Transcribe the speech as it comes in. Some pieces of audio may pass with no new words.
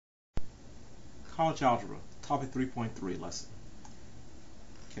College Algebra, Topic 3.3 lesson.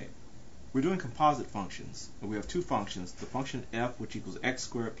 Okay, we're doing composite functions, and we have two functions, the function f, which equals x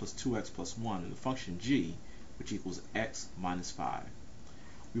squared plus 2x plus 1, and the function g, which equals x minus 5.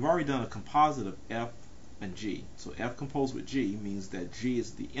 We've already done a composite of f and g, so f composed with g means that g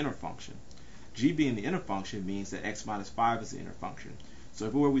is the inner function. G being the inner function means that x minus 5 is the inner function. So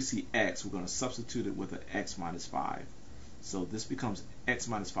everywhere we see x, we're going to substitute it with an x minus 5. So this becomes x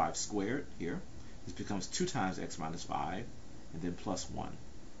minus 5 squared here. This becomes 2 times x minus 5, and then plus 1.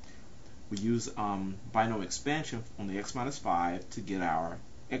 We use binomial expansion on the x minus 5 to get our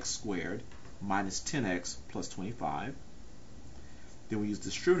x squared minus 10x plus 25. Then we use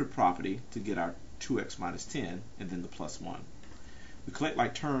distributive property to get our 2x minus 10, and then the plus 1. We collect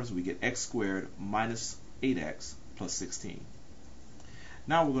like terms, we get x squared minus 8x plus 16.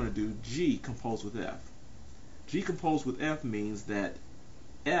 Now we're going to do g composed with f. G composed with f means that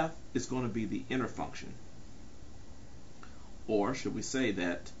f is going to be the inner function. Or should we say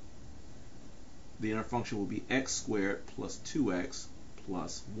that the inner function will be x squared plus 2x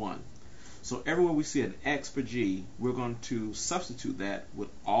plus 1. So everywhere we see an x for g, we're going to substitute that with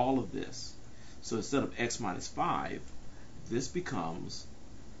all of this. So instead of x minus 5, this becomes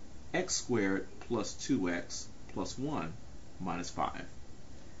x squared plus 2x plus 1 minus 5.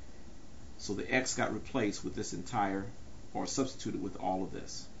 So the x got replaced with this entire, or substituted with all of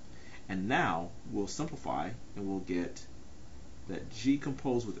this. And now we'll simplify and we'll get that g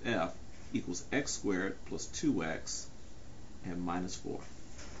composed with f equals x squared plus 2x and minus 4.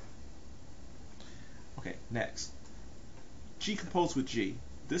 Okay, next. G composed with g.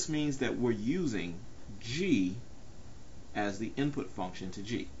 This means that we're using g as the input function to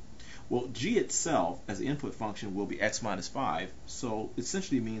g. Well, g itself as the input function will be x minus 5, so it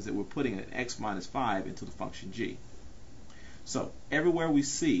essentially means that we're putting an x minus 5 into the function g. So everywhere we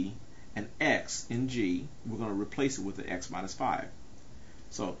see an x in g, we're going to replace it with the x minus 5.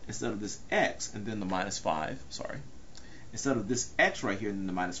 So instead of this x and then the minus 5, instead of this x right here and then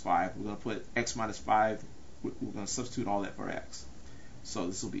the minus 5, we're going to put x minus 5, we're going to substitute all that for x. So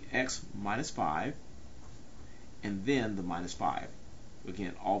this will be x minus 5 and then the minus 5.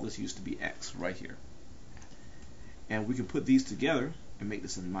 Again, all this used to be x right here. And we can put these together and make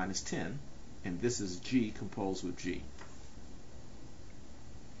this a minus 10, and this is g composed with g.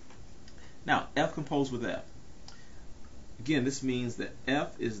 Now, f composed with f. Again, this means that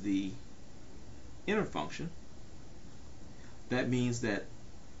f is the inner function. That means that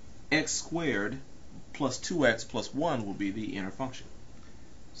x squared plus 2x plus 1 will be the inner function.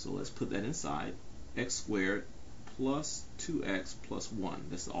 So let's put that inside. X squared plus 2x plus 1.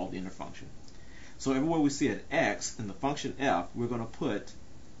 That's all the inner function. So everywhere we see an x in the function f, we're going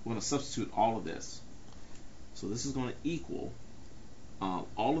to substitute all of this. So this is going to equal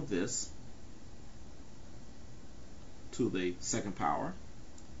all of this to the second power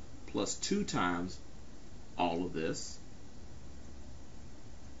plus 2 times all of this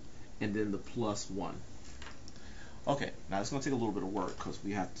and then the plus 1. Okay, now it's going to take a little bit of work because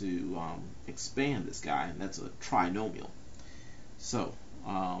we have to expand this guy, and that's a trinomial. So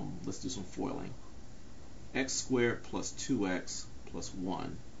let's do some foiling. X squared plus 2x plus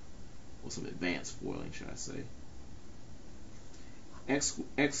 1, or some advanced foiling, should I say. X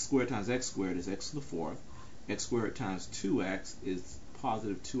squared times x squared is x to the 4th. X squared times 2x is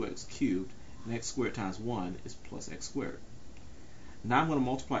positive 2x cubed, and x squared times 1 is plus x squared. Now I'm going to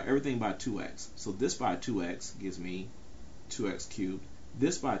multiply everything by 2x. So this by 2x gives me 2x cubed.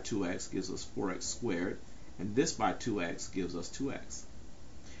 This by 2x gives us 4x squared. And this by 2x gives us 2x.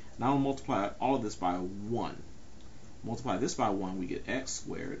 Now I'll multiply all of this by 1. Multiply this by 1, we get x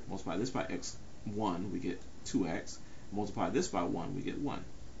squared. Multiply this by x1, we get 2x. Multiply this by 1, we get 1.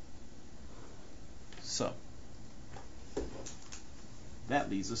 So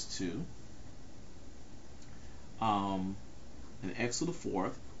that leads us to an x to the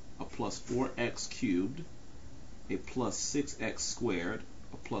 4th, a plus 4x cubed, a plus 6x squared,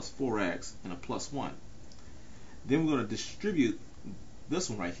 a plus 4x, and a plus 1. Then we're going to distribute this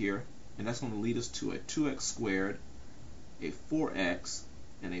one right here, and that's going to lead us to a 2x squared, a 4x,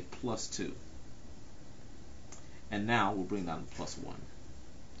 and a plus 2. And now we'll bring down the plus 1.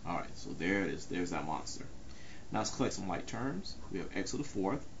 Alright, so there it is. There's that monster. Now let's collect some like terms. We have x to the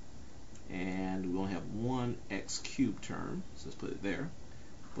 4th. And we only have one x cubed term, so let's put it there.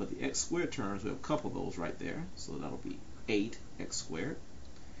 But the x squared terms, we have a couple of those right there, so that'll be 8x squared.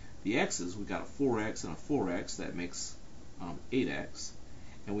 The x's, we got a 4x and a 4x, that makes 8x.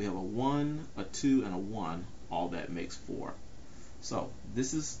 And we have a 1, a 2, and a 1, all that makes 4. So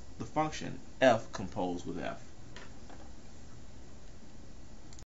this is the function f composed with f.